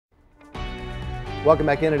Welcome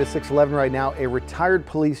back in. It is 6:11 right now. A retired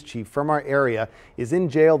police chief from our area is in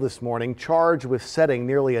jail this morning, charged with setting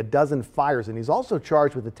nearly a dozen fires, and he's also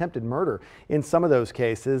charged with attempted murder in some of those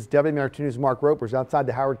cases. WMAR 2 News' Mark Roper is outside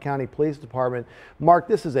the Howard County Police Department. Mark,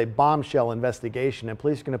 this is a bombshell investigation, and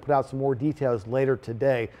police are going to put out some more details later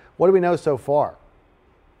today. What do we know so far?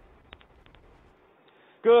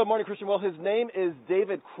 Good morning, Christian. Well, his name is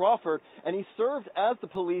David Crawford, and he served as the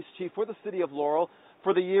police chief for the city of Laurel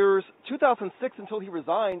for the years 2006 until he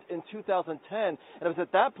resigned in 2010. And it was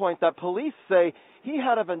at that point that police say he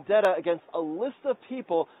had a vendetta against a list of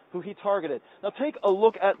people who he targeted. Now take a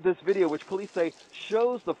look at this video, which police say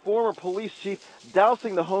shows the former police chief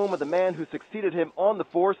dousing the home of the man who succeeded him on the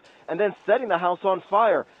force and then setting the house on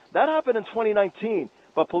fire. That happened in 2019.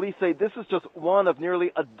 But police say this is just one of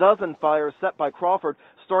nearly a dozen fires set by Crawford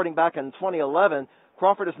starting back in 2011.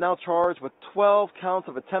 Crawford is now charged with 12 counts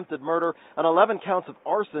of attempted murder and 11 counts of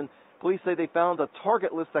arson. Police say they found a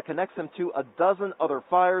target list that connects him to a dozen other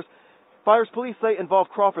fires. Fires, police say, involve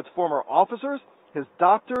Crawford's former officers, his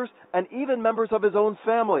doctors, and even members of his own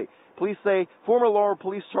family. Police say former Laurel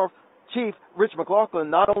Police Chief Rich McLaughlin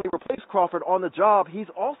not only replaced Crawford on the job, he's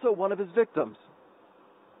also one of his victims.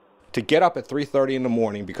 To get up at 3:30 in the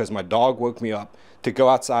morning because my dog woke me up, to go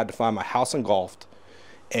outside to find my house engulfed,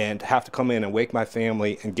 and have to come in and wake my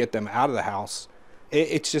family and get them out of the house,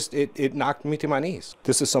 it knocked me to my knees.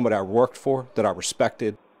 This is somebody I worked for, that I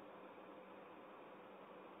respected.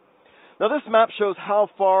 Now this map shows how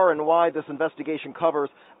far and wide this investigation covers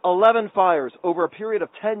 11 fires over a period of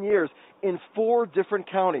 10 years in 4 different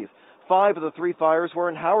counties. 5 of the 3 fires were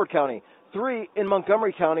in Howard County, 3 in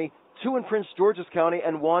Montgomery County, 2 in Prince George's County,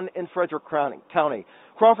 and 1 in Frederick County.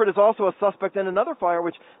 Crawford is also a suspect in another fire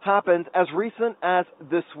which happened as recent as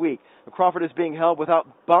this week. Crawford is being held without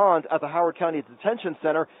bond at the Howard County Detention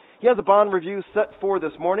Center. He has a bond review set for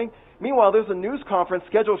this morning. Meanwhile, there's a news conference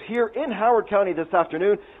scheduled here in Howard County this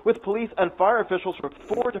afternoon with police and fire officials from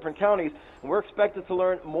 4 different counties. And we're expected to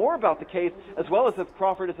learn more about the case, as well as if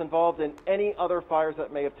Crawford is involved in any other fires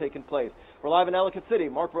that may have taken place. We're live in Ellicott City.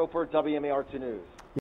 Mark Roper, WMAR 2 News.